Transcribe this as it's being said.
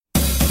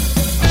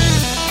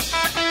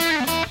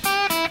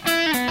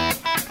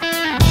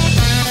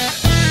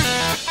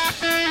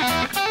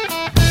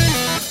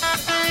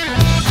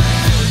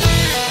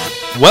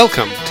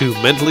Welcome to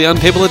Mentally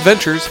Untable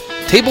Adventures,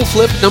 Table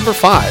Flip number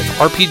 5,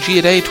 RPG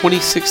a Day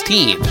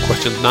 2016,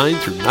 questions 9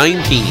 through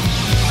 19.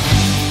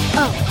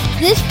 Oh,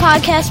 this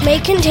podcast may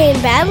contain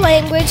bad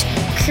language,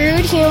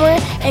 crude humor,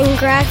 and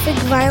graphic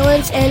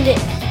violence, and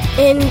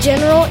in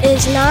general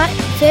is not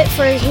fit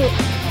for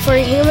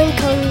human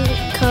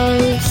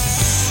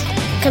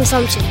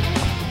consumption.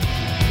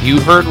 You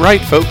heard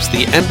right, folks.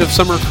 The end of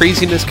summer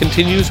craziness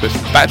continues with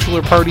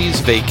bachelor parties,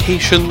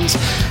 vacations,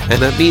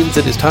 and that means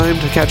it is time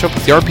to catch up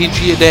with the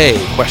RPG a Day,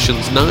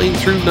 questions 9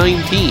 through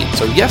 19.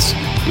 So yes,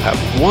 you have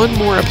one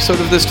more episode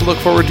of this to look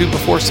forward to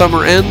before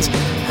summer ends,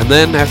 and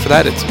then after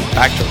that it's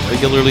back to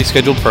regularly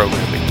scheduled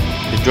programming.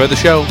 Enjoy the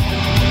show.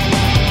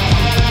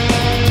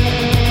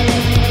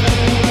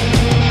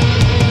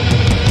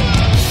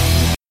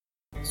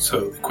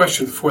 So the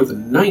question for the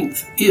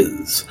 9th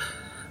is,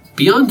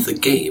 beyond the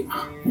game,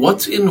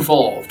 what's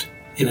involved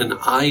in an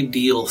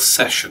ideal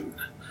session?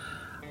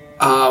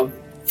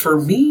 For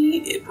me,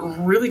 it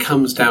really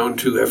comes down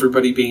to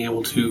everybody being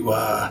able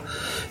to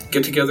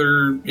get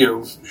together,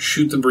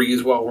 shoot the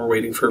breeze while we're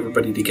waiting for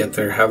everybody to get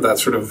there, have that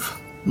sort of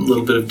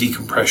little bit of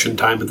decompression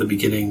time at the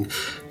beginning.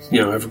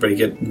 Everybody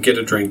get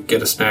a drink,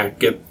 get a snack,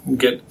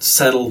 get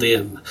settled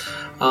in.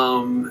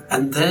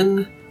 And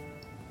then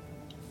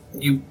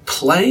you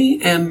play,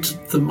 and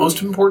the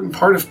most important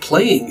part of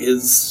playing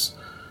is,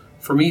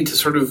 for me, to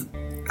sort of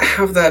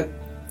have that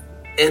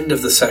end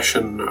of the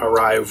session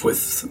arrive with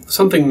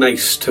something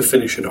nice to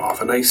finish it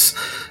off, a nice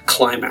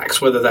climax,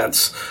 whether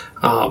that's,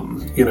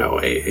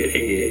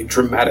 a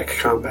dramatic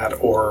combat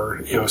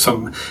or,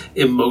 some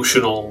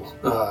emotional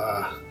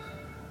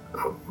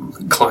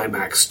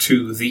climax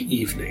to the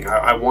evening.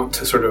 I want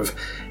to sort of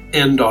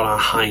end on a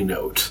high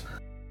note.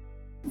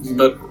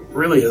 But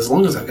really, as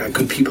long as I've got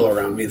good people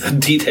around me, the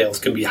details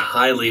can be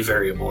highly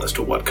variable as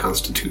to what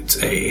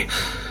constitutes a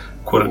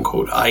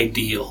quote-unquote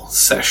ideal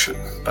session.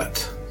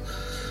 But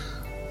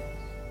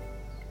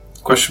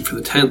question for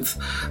the 10th,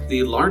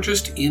 the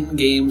largest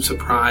in-game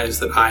surprise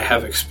that I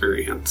have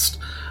experienced.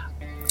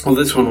 Well,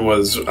 this one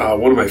was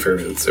one of my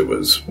favorites. It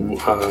was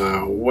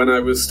when I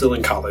was still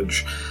in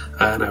college,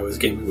 and I was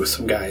gaming with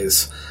some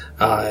guys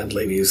and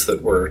ladies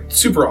that were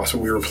super awesome.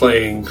 We were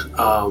playing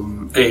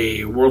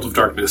a World of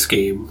Darkness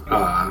game,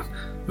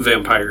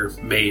 vampire,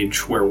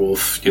 mage,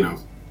 werewolf,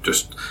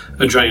 just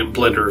a giant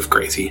blender of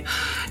crazy.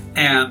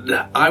 And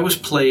I was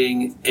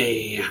playing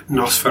a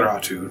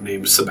Nosferatu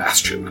named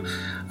Sebastian.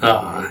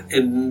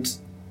 And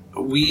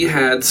we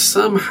had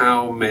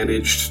somehow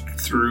managed,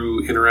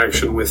 through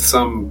interaction with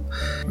some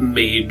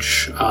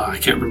mage, I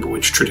can't remember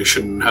which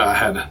tradition,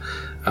 had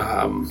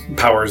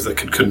powers that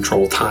could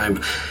control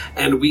time.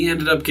 And we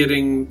ended up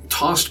getting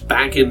tossed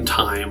back in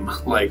time,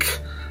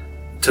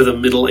 to the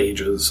Middle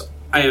Ages.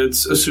 I had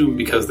assumed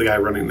because the guy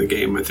running the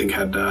game, I think,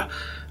 had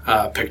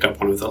picked up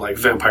one of the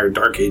Vampire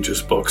Dark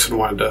Ages books and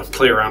wanted to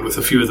play around with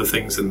a few of the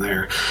things in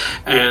there.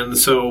 And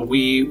so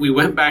we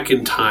went back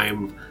in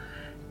time,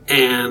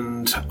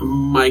 and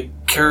my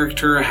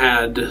character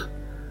had,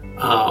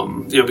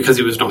 because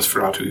he was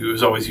Nosferatu, he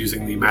was always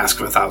using the Mask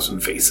of 1,000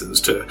 Faces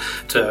to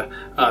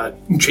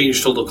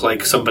change to look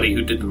like somebody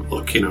who didn't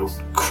look,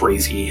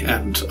 crazy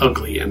and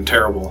ugly and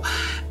terrible.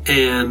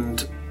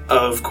 And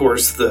of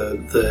course,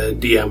 the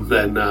DM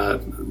then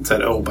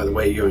said, "Oh, by the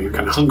way, you're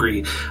kind of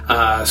hungry."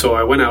 So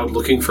I went out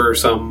looking for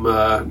some,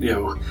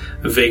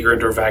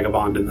 vagrant or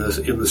vagabond in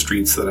the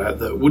streets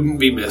that wouldn't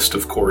be missed.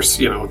 Of course,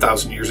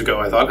 1,000 years ago,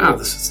 I thought,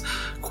 this is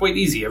quite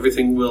easy.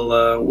 Everything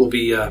will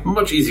be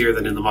much easier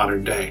than in the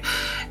modern day.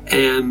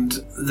 And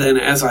then,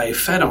 as I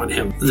fed on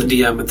him, the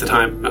DM at the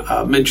time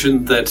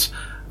mentioned that,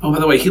 "Oh, by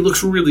the way, he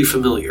looks really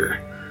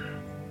familiar."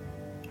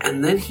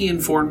 And then he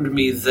informed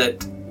me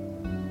that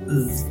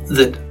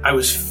I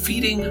was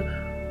feeding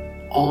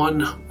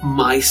on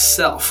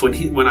myself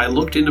when I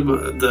looked into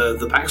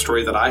the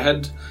backstory that I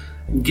had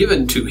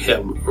given to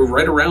him.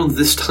 Right around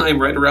this time,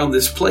 right around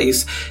this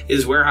place,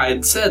 is where I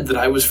had said that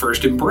I was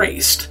first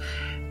embraced.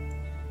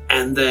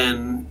 And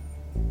then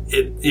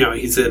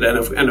he said,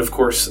 and of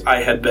course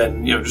I had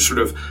been, just sort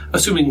of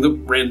assuming the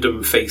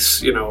random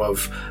face,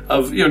 of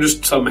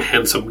just some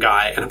handsome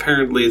guy. And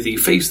apparently the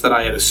face that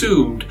I had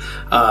assumed,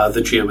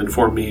 the GM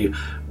informed me,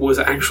 was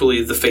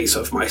actually the face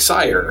of my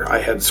sire. I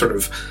had sort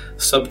of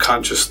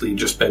subconsciously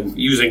just been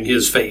using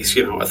his face,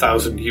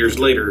 1,000 years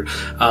later,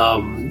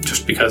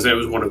 just because it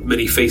was one of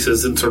many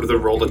faces in sort of the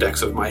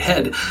Rolodex of my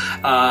head.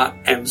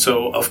 And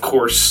so, of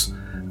course,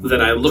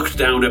 then I looked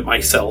down at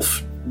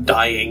myself,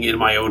 dying in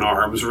my own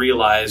arms,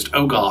 realized,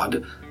 oh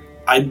God,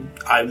 I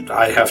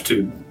have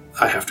to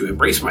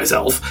embrace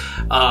myself,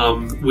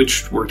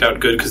 which worked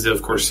out good because,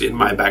 of course, in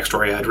my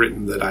backstory I had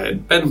written that I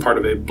had been part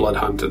of a blood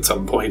hunt at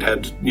some point,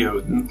 had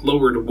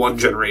lowered one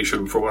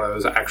generation for when I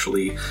was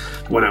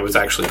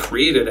actually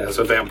created as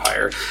a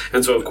vampire.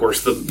 And so, of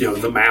course,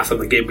 the math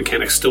and the game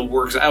mechanics still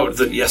works out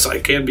that yes, I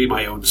can be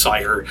my own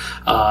sire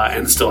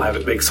and still have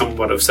it make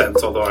somewhat of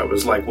sense. Although I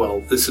was like,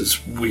 well, this is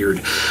weird.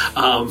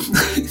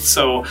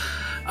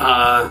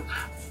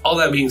 All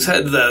that being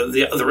said,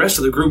 the rest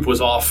of the group was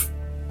off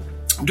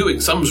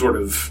doing some sort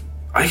of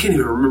I can't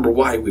even remember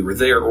why we were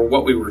there or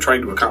what we were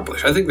trying to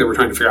accomplish. I think they were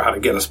trying to figure out how to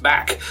get us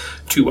back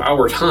to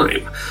our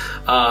time.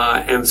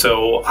 And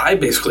so I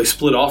basically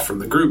split off from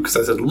the group because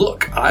I said,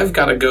 look, I've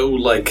got to go,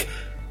 like,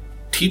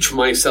 teach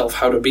myself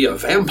how to be a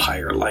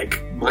vampire.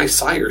 Like, my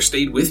sire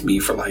stayed with me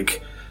for,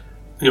 like,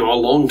 a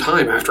long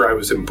time after I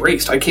was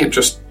embraced. I can't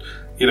just,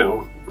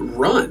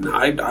 run.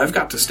 I've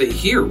got to stay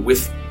here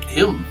with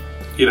him,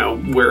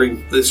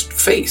 wearing this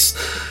face.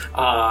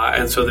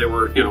 And so they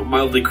were,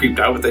 mildly creeped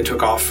out, but they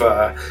took off,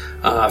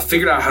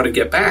 figured out how to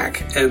get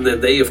back. And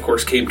then they, of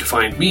course, came to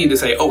find me to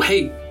say, oh,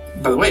 hey,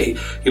 by the way,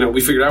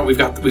 we figured out we've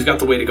got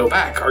the way to go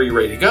back. Are you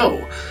ready to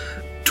go?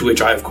 To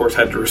which I, of course,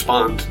 had to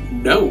respond,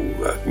 no.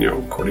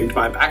 According to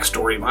my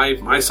backstory,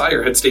 my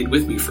sire had stayed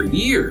with me for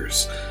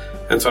years.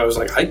 And so I was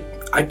like,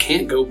 I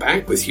can't go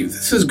back with you.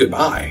 This is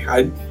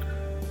goodbye.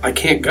 I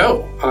can't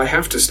go. I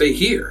have to stay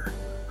here.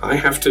 I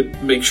have to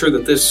make sure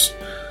that this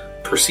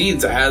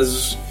proceeds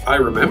as I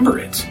remember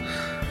it.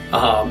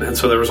 And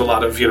so there was a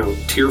lot of,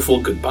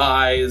 tearful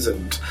goodbyes,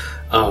 and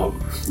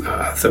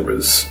there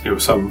was,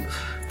 some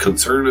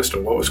concern as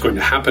to what was going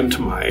to happen to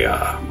my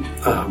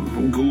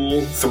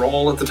ghoul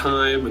thrall at the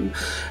time,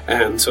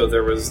 and so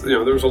there was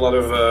a lot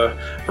of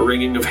a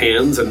wringing of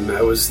hands, and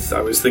I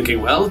was thinking,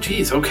 well,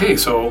 geez, okay,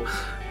 so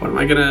what am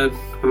I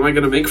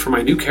gonna make for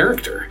my new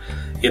character?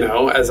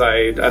 As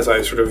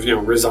I sort of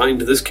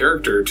resigned this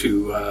character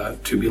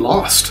to be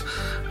lost,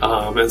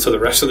 and so the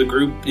rest of the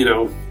group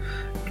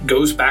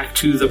goes back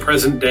to the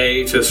present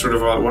day, to sort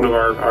of one of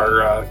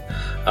our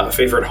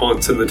favorite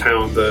haunts in the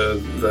town,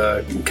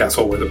 the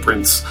castle where the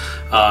prince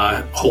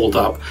holed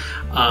up,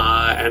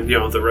 and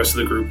the rest of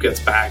the group gets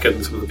back,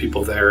 and some of the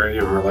people there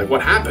are like,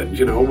 what happened?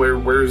 Where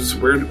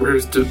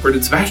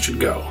did Sebastian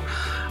go?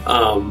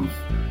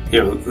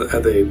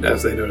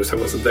 As they noticed I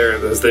wasn't there,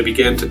 and as they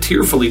began to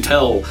tearfully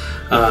tell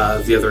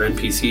the other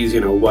NPCs,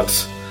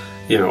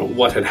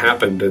 what had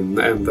happened, and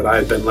that I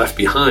had been left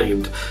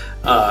behind.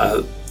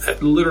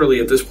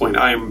 Literally at this point,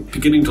 I am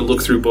beginning to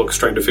look through books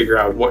trying to figure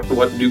out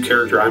what new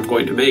character I'm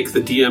going to make.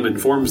 The DM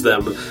informs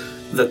them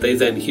that they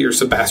then hear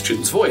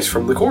Sebastian's voice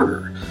from the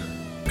corner,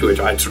 to which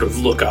I'd sort of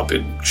look up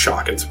in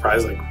shock and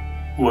surprise, like,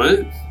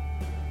 what?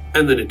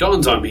 And then it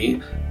dawns on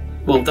me,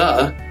 well,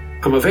 duh,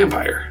 I'm a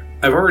vampire.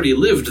 I've already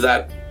lived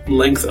that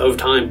length of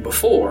time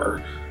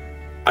before.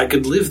 I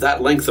could live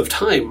that length of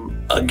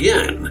time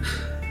again.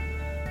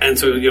 And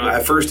so,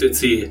 at first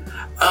it's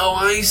oh,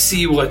 I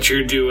see what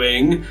you're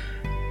doing.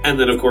 And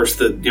then, of course,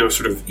 the,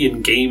 sort of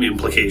in-game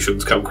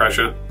implications come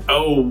crashing.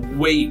 Oh,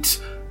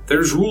 wait,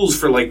 there's rules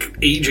for, like,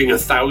 aging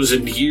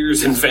 1,000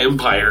 years in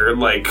Vampire,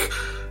 and, like,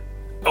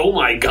 oh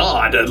my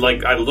god. And,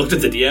 like, I looked at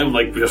the DM,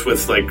 like, just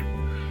with, like,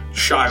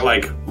 shock,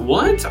 like,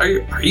 what?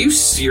 Are you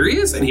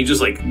serious? And he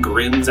just, like,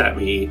 grins at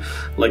me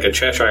like a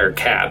Cheshire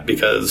cat,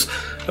 because,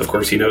 of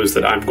course, he knows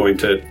that I'm going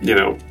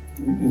to,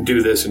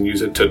 do this and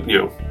use it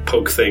to,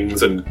 poke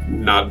things and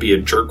not be a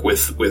jerk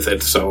with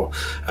it. So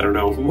I don't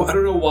know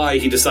why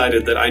he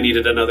decided that I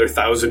needed another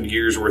 1,000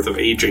 years worth of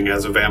aging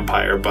as a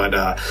vampire, but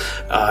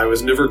I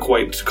was never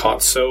quite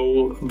caught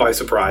so by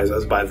surprise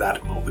as by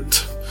that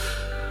moment.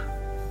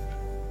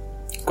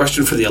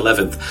 Question for the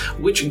 11th.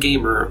 Which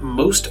gamer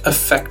most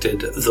affected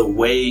the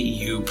way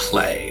you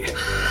play?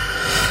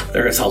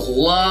 There is a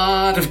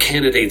lot of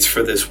candidates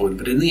for this one,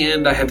 but in the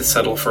end I had to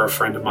settle for a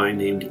friend of mine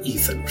named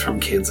Ethan from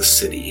Kansas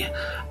City.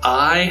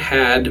 I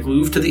had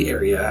moved to the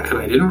area, and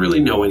I didn't really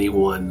know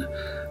anyone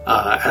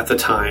at the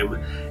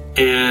time,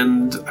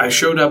 and I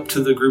showed up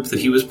to the group that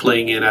he was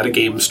playing in at a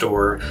game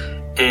store,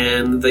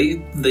 and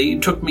they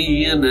took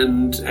me in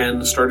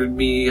and started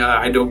me.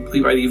 I don't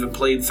believe I'd even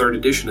played 3rd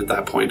edition at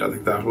that point. I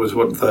think that was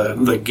what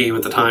the game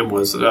at the time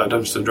was,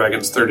 Dungeons &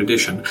 Dragons 3rd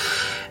edition.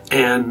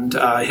 And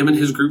him and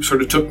his group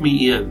sort of took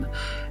me in.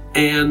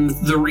 And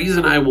the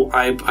reason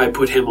I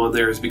put him on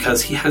there is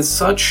because he has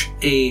such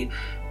a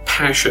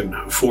passion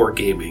for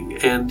gaming,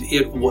 and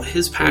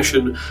his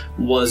passion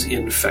was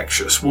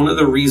infectious. One of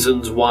the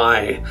reasons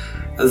why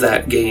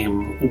that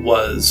game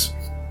was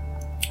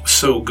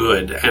so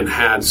good and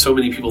had so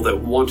many people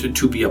that wanted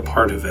to be a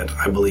part of it,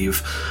 I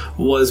believe,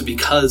 was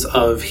because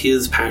of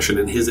his passion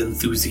and his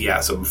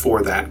enthusiasm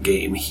for that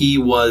game. He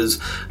was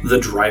the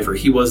driver.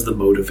 He was the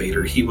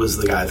motivator. He was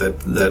the guy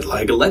that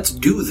like, let's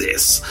do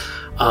this.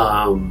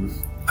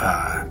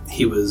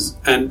 He was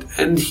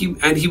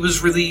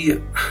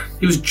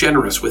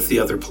generous with the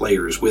other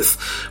players,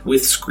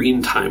 with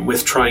screen time,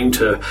 with trying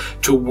to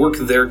work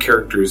their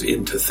characters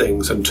into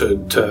things and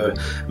to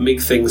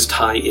make things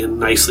tie in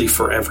nicely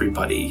for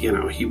everybody.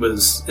 He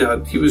was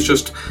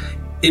just,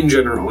 in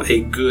general,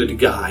 a good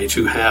guy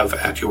to have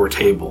at your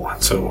table.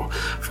 And so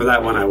for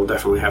that one, I will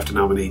definitely have to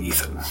nominate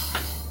Ethan.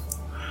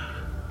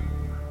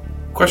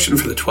 Question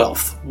for the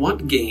 12th.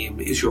 What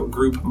game is your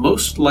group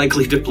most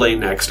likely to play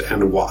next,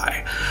 and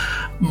why?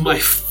 My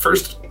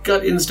first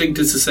gut instinct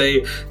is to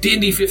say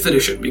D&D 5th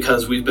edition,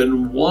 because we've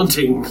been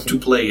wanting to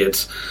play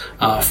it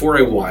for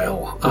a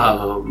while,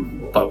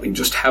 but we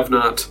just have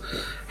not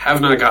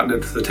gotten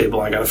it to the table.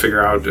 I gotta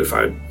figure out if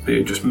I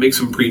maybe just make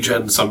some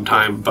pre-gen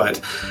sometime,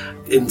 but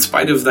in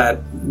spite of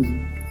that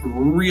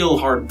real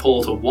hard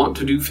pull to want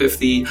to do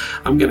 50.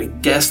 I'm going to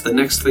guess the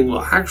next thing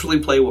we'll actually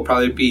play will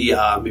probably be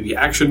maybe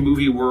Action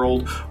Movie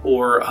World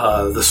or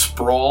The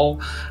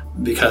Sprawl,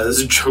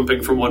 because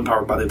jumping from one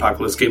Powered by the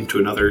Apocalypse game to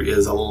another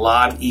is a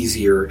lot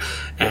easier,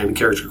 and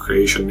character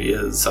creation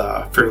is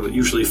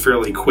usually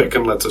fairly quick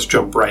and lets us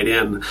jump right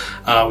in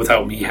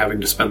without me having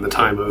to spend the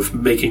time of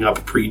making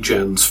up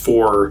pre-gens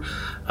for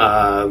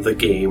the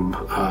game.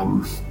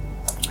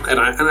 And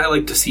I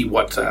like to see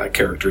what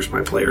characters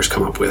my players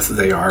come up with.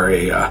 They are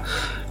a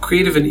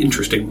creative and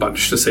interesting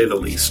bunch, to say the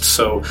least.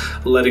 So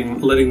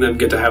letting them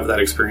get to have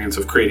that experience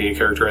of creating a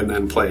character and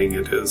then playing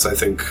it is, I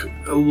think,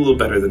 a little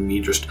better than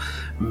me just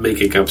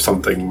making up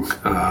something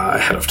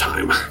ahead of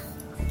time.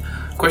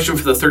 Question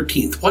for the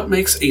 13th. What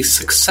makes a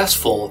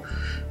successful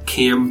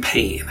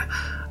campaign?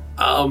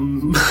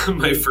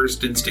 My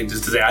first instinct is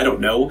to say I don't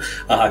know,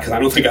 because I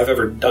don't think I've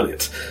ever done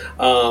it.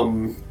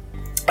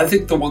 I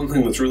think the one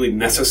thing that's really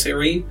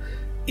necessary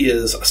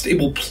is a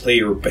stable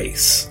player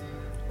base.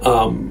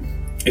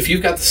 If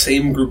you've got the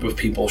same group of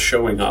people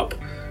showing up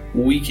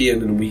week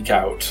in and week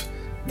out,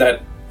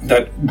 that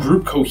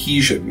group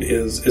cohesion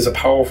is a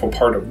powerful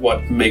part of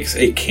what makes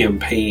a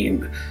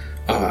campaign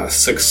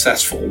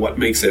successful, what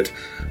makes it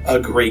a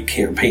great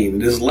campaign.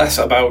 It is less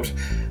about,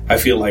 I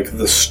feel like,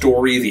 the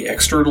story, the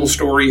external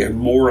story, and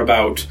more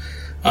about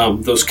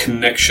those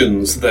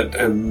connections that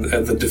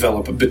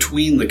develop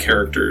between the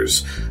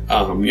characters,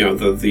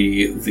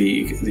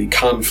 the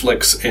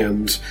conflicts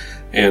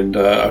and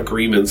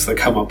agreements that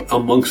come up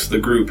amongst the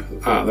group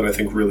that I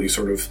think really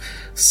sort of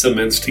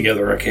cements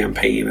together a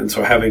campaign. And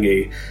so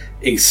having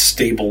a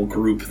stable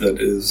group that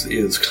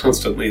is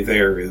constantly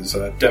there is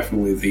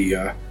definitely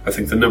I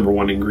think the number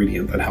one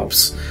ingredient that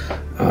helps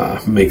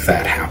make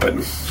that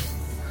happen.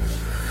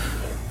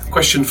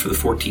 Question for the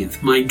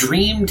 14th. My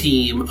dream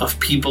team of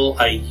people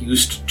I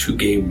used to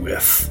game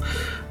with.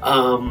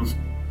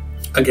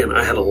 Again,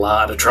 I had a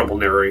lot of trouble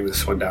narrowing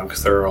this one down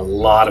because there are a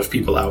lot of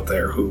people out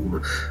there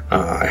whom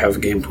I have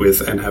gamed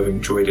with and have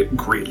enjoyed it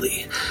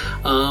greatly.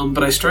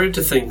 But I started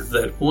to think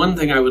that one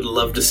thing I would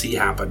love to see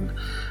happen,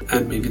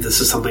 and maybe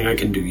this is something I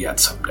can do yet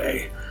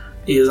someday,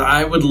 is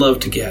I would love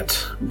to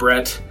get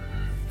Brett,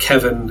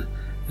 Kevin,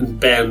 and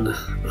Ben,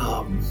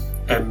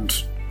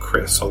 and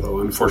Chris,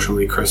 although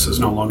unfortunately Chris is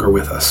no longer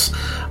with us.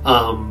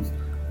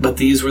 But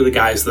these were the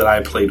guys that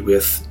I played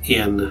with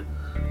in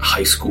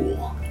high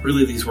school.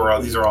 Really, these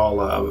are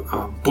all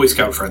Boy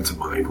Scout friends of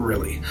mine,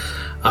 really,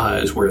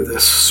 is where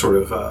this sort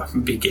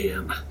of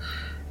began.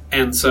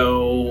 And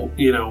so,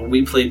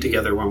 we played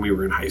together when we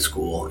were in high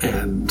school,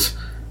 and,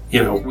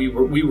 we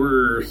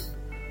were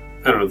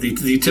I don't know,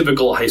 the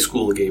typical high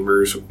school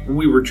gamers.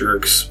 We were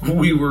jerks.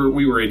 We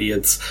were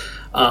idiots.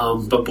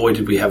 But boy,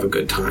 did we have a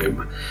good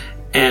time.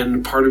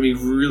 And part of me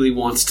really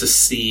wants to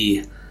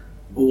see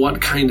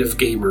what kind of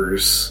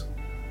gamers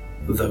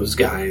those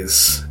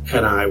guys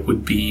and I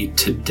would be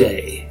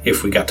today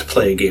if we got to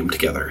play a game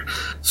together.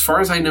 As far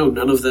as I know,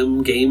 none of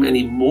them game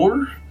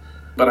anymore,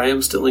 but I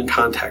am still in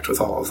contact with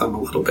all of them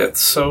a little bit.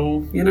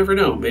 So you never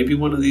know. Maybe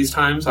one of these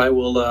times I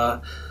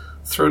will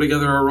throw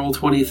together a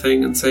Roll20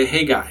 thing and say,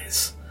 hey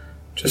guys,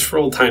 just for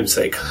old time's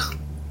sake,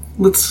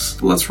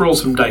 let's roll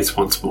some dice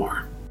once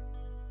more.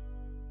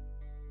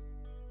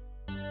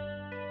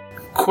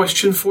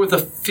 Question for the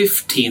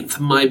 15th.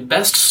 My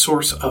best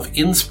source of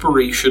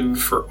inspiration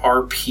for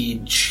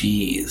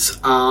RPGs.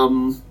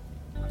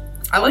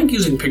 I like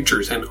using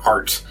pictures and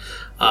art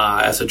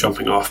as a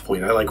jumping off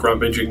point. I like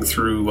rummaging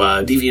through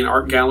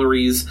DeviantArt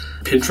galleries,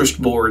 Pinterest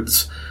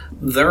boards.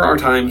 There are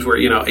times where,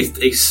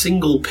 a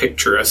single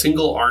picture, a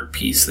single art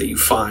piece that you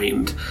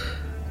find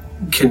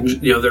can,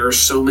 there are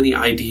so many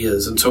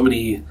ideas and so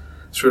many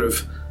sort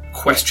of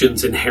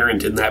questions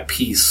inherent in that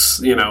piece,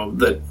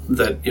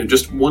 that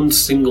just one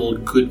single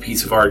good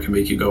piece of art can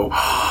make you go,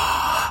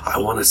 I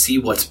want to see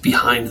what's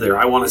behind there.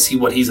 I want to see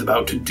what he's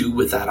about to do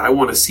with that. I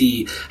want to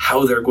see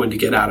how they're going to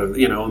get out of,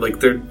 there's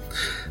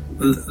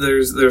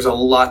a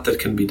lot that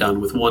can be done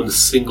with one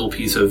single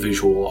piece of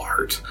visual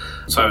art.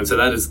 So I would say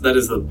that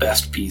is the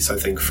best piece, I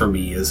think, for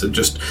me, is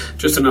just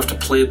enough to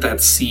plant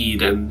that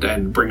seed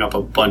and bring up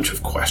a bunch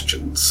of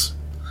questions.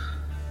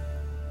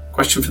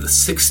 Question for the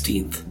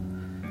 16th.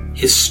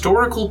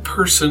 Historical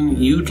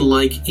person you'd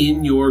like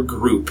in your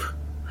group,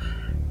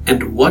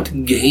 and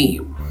what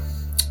game?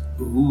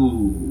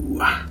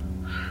 Ooh.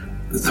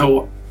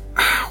 So,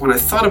 when I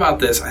thought about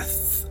this,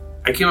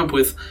 I came up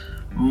with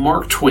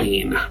Mark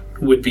Twain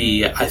would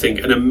be, I think,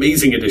 an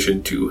amazing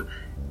addition to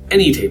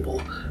any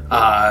table.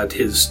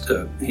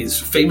 He's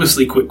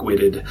famously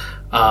quick-witted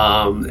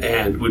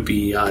and would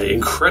be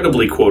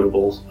incredibly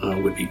quotable.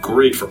 Would be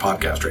great for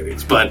podcast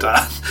ratings. But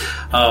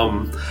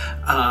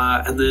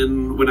and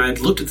then when I'd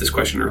looked at this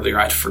question earlier,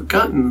 I'd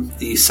forgotten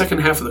the second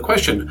half of the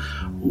question.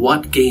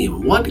 What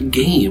game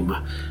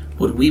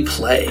would we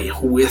play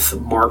with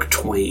Mark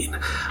Twain?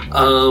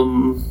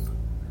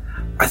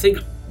 I think,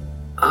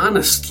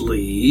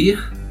 honestly,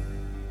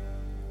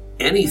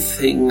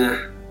 anything.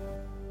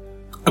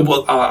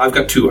 Well, I've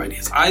got two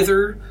ideas.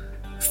 Either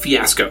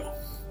Fiasco.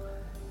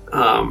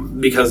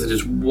 because it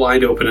is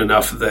wide open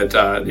enough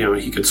that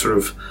he could sort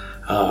of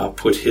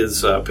put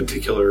his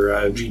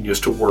particular genius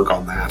to work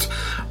on that.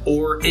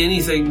 Or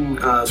anything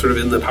sort of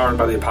in the Powered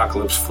by the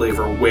Apocalypse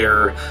flavor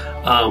where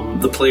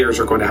the players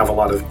are going to have a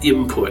lot of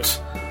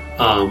input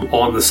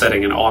on the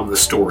setting and on the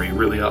story.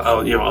 Really,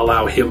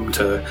 allow him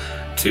to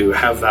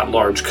have that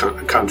large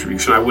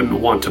contribution. I wouldn't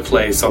want to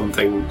play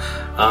something,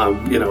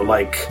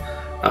 like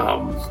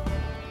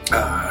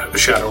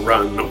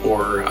Shadowrun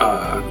or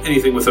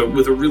anything with a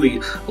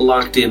really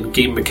locked-in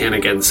game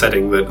mechanic and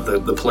setting that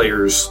the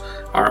players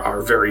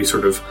are very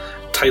sort of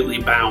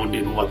tightly bound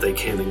in what they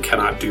can and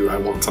cannot do. I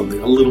want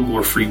something a little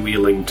more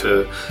freewheeling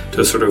to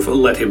sort of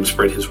let him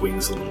spread his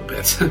wings a little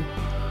bit.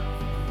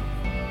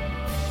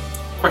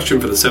 Question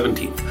for the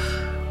 17th.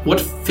 What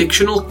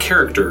fictional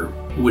character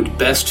would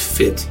best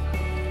fit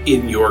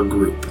in your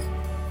group?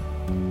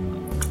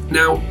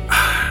 Now,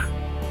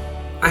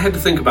 I had to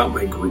think about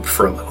my group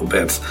for a little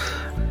bit,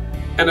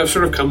 and I've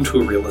sort of come to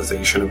a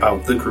realization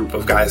about the group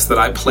of guys that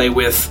I play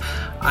with,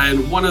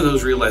 and one of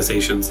those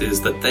realizations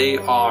is that they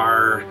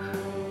are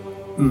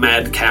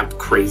madcap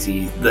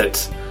crazy,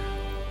 that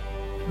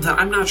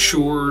I'm not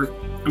sure.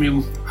 I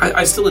mean,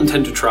 I still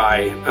intend to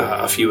try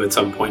a few at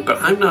some point,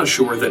 but I'm not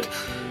sure that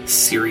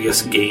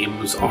serious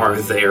games are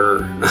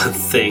their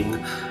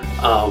thing.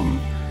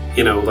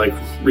 Like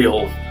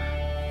real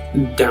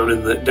down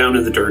in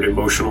the dirt,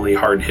 emotionally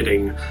hard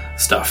hitting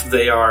stuff.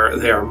 They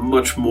are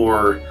much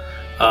more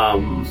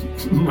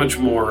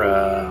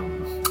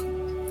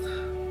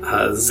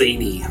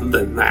zany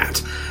than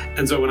that.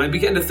 And so when I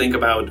began to think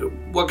about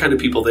what kind of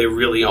people they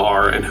really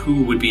are and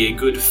who would be a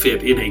good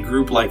fit in a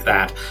group like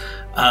that,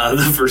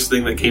 the first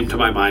thing that came to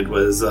my mind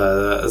was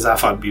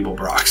Zaphod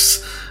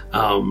Beeblebrox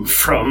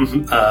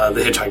from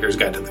The Hitchhiker's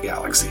Guide to the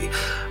Galaxy,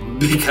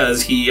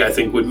 because he, I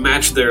think, would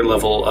match their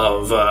level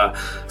of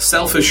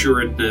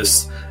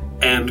self-assuredness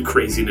and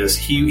craziness.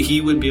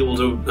 He would be able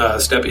to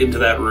step into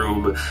that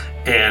room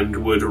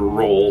and would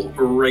roll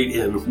right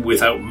in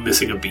without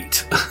missing a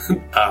beat.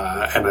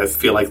 And I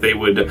feel like they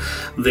would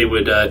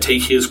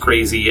take his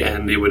crazy,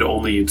 and it would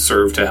only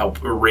serve to help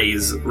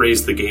raise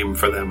the game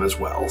for them as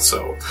well.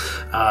 So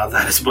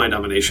that is my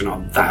nomination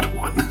on that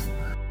one.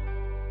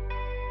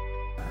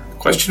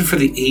 Question for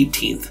the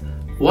 18th.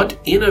 What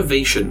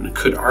innovation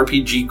could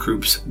RPG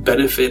groups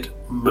benefit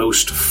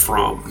most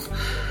from?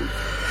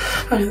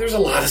 I mean, there's a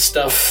lot of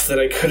stuff that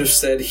I could have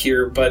said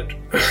here, but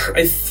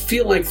I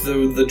feel like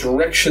the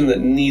direction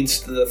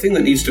the thing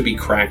that needs to be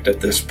cracked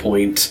at this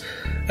point,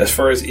 as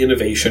far as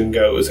innovation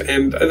goes,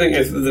 and I think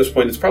at this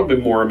point it's probably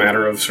more a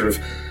matter of sort of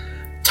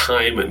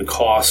time and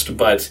cost,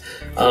 but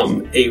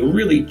a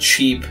really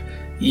cheap,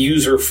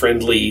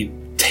 user-friendly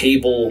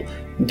table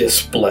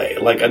display,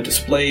 like a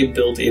display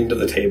built into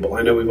the table.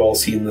 I know we've all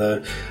seen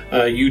the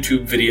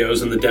YouTube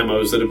videos and the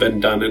demos that have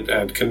been done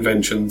at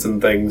conventions and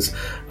things.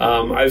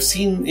 I've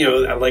seen,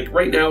 like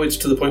right now it's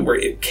to the point where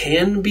it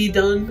can be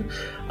done,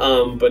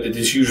 but it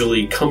is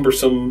usually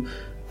cumbersome,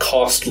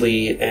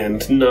 costly,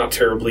 and not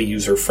terribly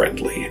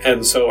user-friendly.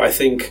 And so I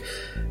think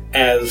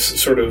as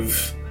sort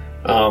of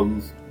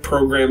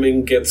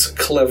programming gets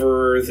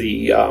cleverer,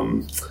 the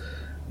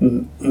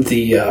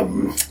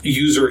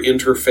user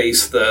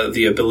interface,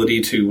 the ability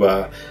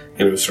to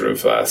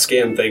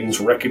scan things,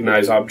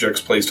 recognize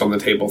objects placed on the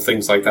table,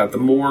 things like that. The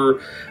more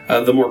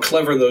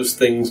clever those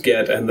things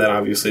get, and then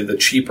obviously the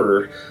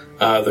cheaper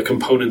the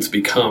components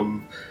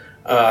become.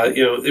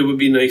 It would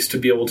be nice to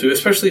be able to,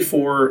 especially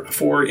for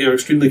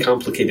extremely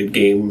complicated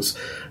games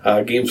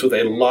with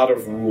a lot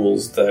of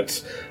rules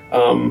that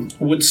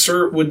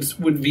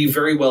would be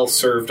very well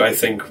served, I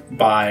think,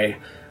 by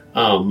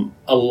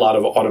a lot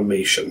of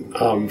automation.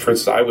 For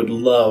instance, I would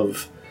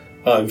love,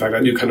 in fact,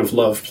 I do kind of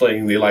love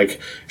playing the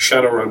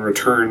Shadowrun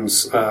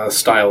Returns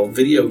style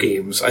video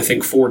games, I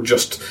think, for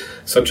just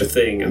such a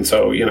thing. And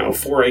so,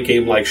 for a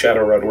game like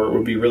Shadowrun, where it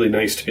would be really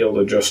nice to be able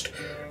to just,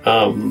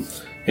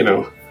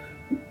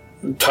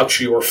 touch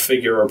your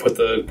figure or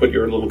put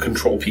your little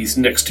control piece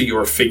next to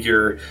your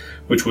figure,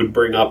 which would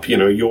bring up,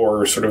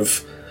 your sort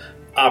of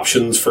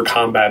options for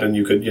combat, and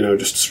you could,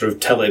 just sort of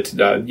tell it,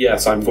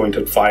 yes, I'm going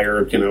to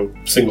fire,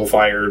 single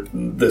fire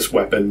this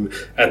weapon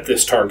at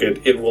this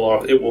target. It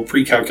will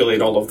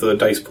pre-calculate all of the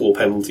dice pool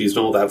penalties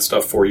and all that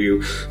stuff for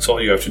you. So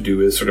all you have to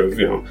do is sort of,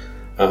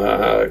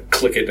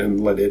 click it and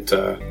let it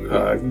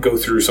go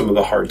through some of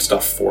the hard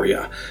stuff for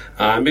you.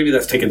 Maybe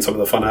that's taken some of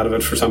the fun out of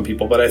it for some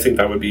people, but I think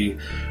that would be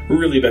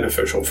really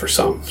beneficial for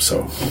some.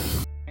 So.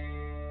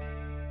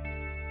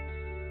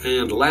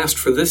 And last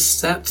for this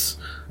set,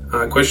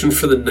 question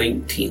for the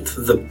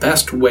 19th. The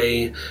best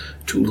way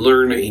to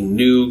learn a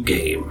new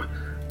game.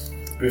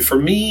 I mean, for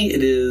me,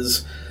 it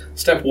is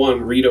step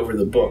one, read over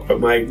the book. But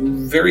my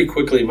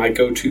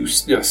go-to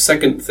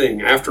second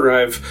thing, after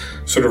I've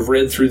sort of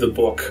read through the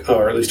book,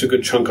 or at least a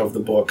good chunk of the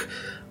book,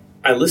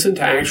 I listen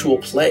to actual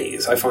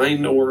plays. I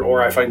find,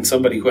 or I find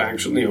somebody who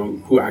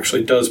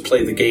actually does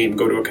play the game,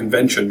 go to a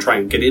convention, try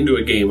and get into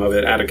a game of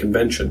it at a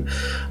convention,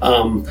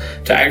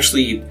 to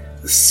actually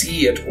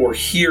see it or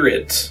hear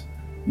it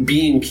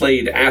being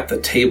played at the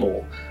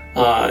table.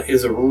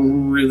 is a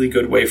really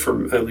good way,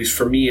 at least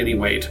for me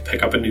anyway, to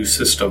pick up a new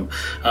system.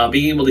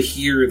 Being able to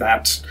hear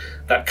that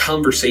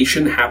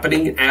conversation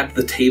happening at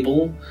the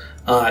table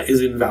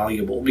is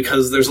invaluable,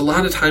 because there's a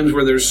lot of times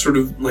where there's sort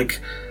of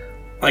like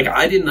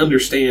I didn't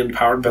understand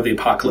Powered by the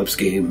Apocalypse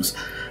games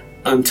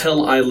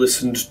until I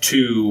listened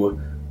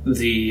to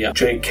the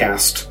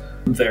Jankcast,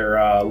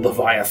 their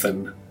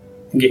Leviathan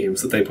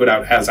games that they put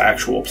out as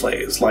actual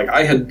plays. Like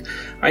I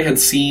had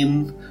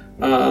seen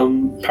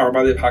Powered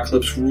by the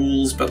Apocalypse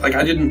rules, but like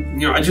I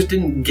just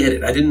didn't get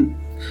it.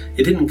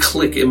 It didn't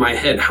click in my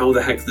head. How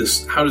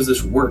does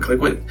this work? Like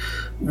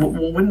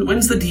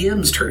when's the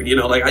DM's turn?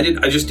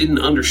 I just didn't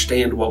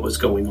understand what was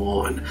going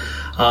on.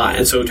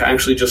 And so to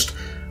actually just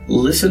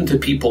listen to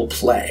people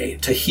play,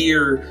 to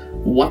hear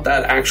what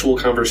that actual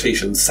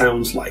conversation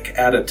sounds like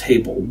at a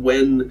table,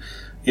 when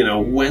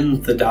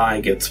the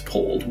die gets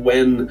pulled,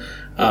 when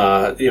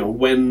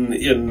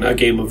in a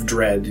game of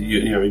Dread,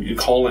 you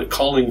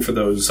calling for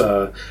those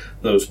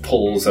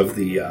pulls of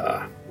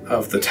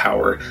the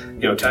tower,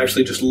 to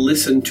actually just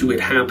listen to it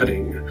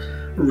happening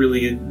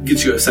really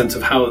gives you a sense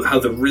of how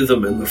the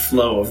rhythm and the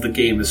flow of the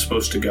game is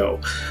supposed to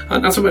go.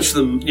 Not so much I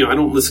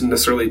don't listen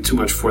necessarily too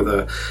much for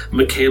the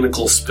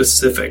mechanical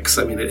specifics.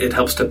 I mean, it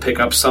helps to pick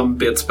up some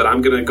bits, but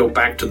I'm going to go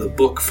back to the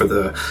book for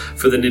the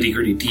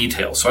nitty-gritty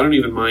details. So I don't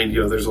even mind,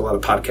 there's a lot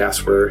of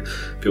podcasts where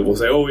people will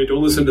say, oh, wait,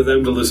 don't listen to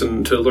them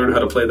to learn how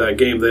to play that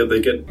game.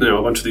 They get,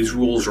 a bunch of these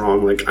rules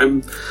wrong. Like,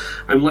 I'm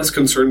less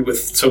concerned with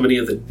so many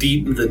of the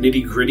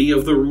nitty-gritty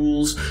of the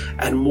rules,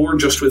 and more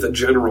just with a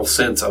general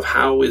sense of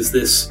how is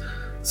this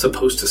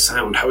supposed to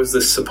sound? How is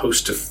this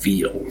supposed to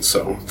feel?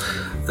 So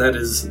that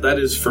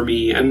is for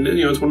me, and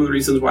it's one of the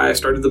reasons why I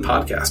started the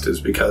podcast, is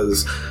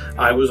because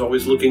I was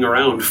always looking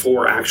around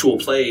for actual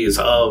plays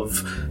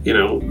of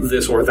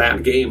this or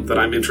that game that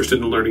I'm interested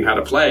in learning how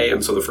to play.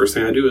 And so the first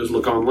thing I do is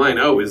look online.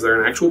 Oh, is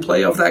there an actual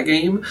play of that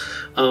game?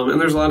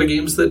 And there's a lot of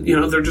games that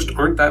there just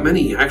aren't that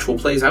many actual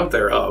plays out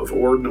there of,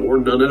 or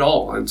none at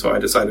all. And so I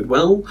decided,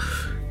 well,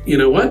 you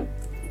know what?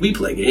 We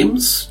play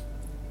games.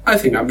 I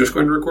think I'm just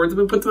going to record them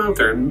and put them out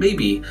there, and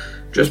maybe,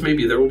 just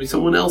maybe, there will be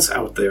someone else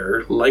out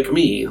there, like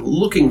me,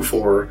 looking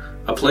for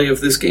a play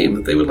of this game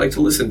that they would like to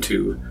listen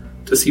to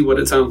see what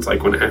it sounds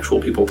like when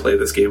actual people play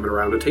this game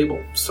around a table.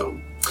 So,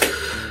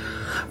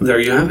 there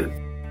you have it.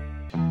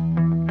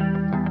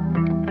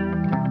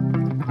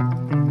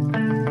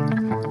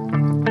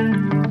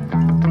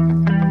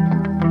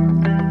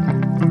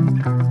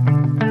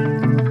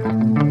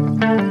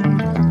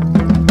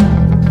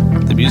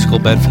 The musical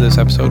bed for this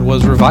episode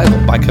was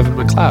Revival by Kevin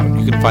MacLeod.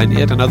 You can find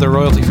it and other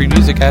royalty-free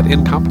music at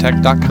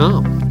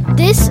Incompetech.com.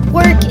 This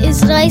work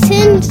is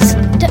licensed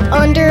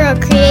under a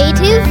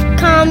Creative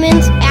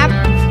Commons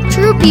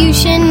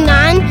Attribution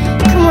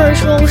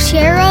Non-Commercial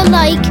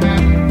Share-alike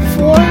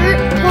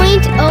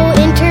 4.0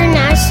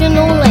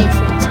 International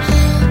License.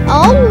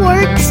 All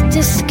works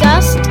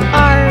discussed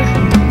are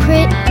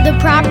the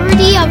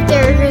property of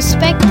their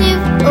respective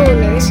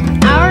owners.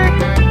 Our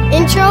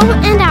intro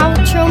and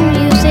outro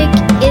music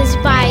is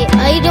by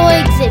Idol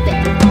Exhibit.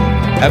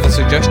 Have a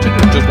suggestion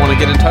or just want to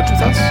get in touch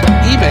with us?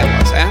 Email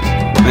us at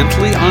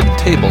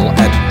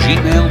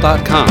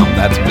mentallyuntable@gmail.com.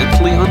 That's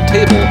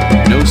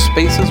mentallyuntable, no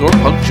spaces or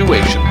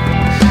punctuation.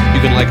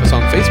 You can like us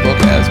on Facebook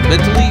as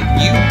Mentally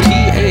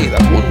UTA.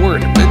 That's one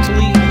word,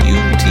 Mentally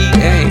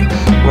UTA.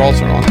 We're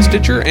also on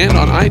Stitcher and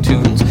on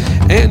iTunes.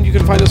 And you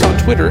can find us on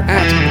Twitter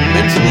at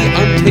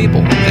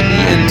mentallyuntable,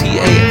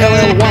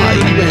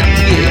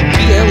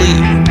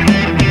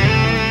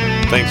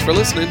 MENTALLYUNTABLE. Thanks for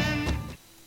listening.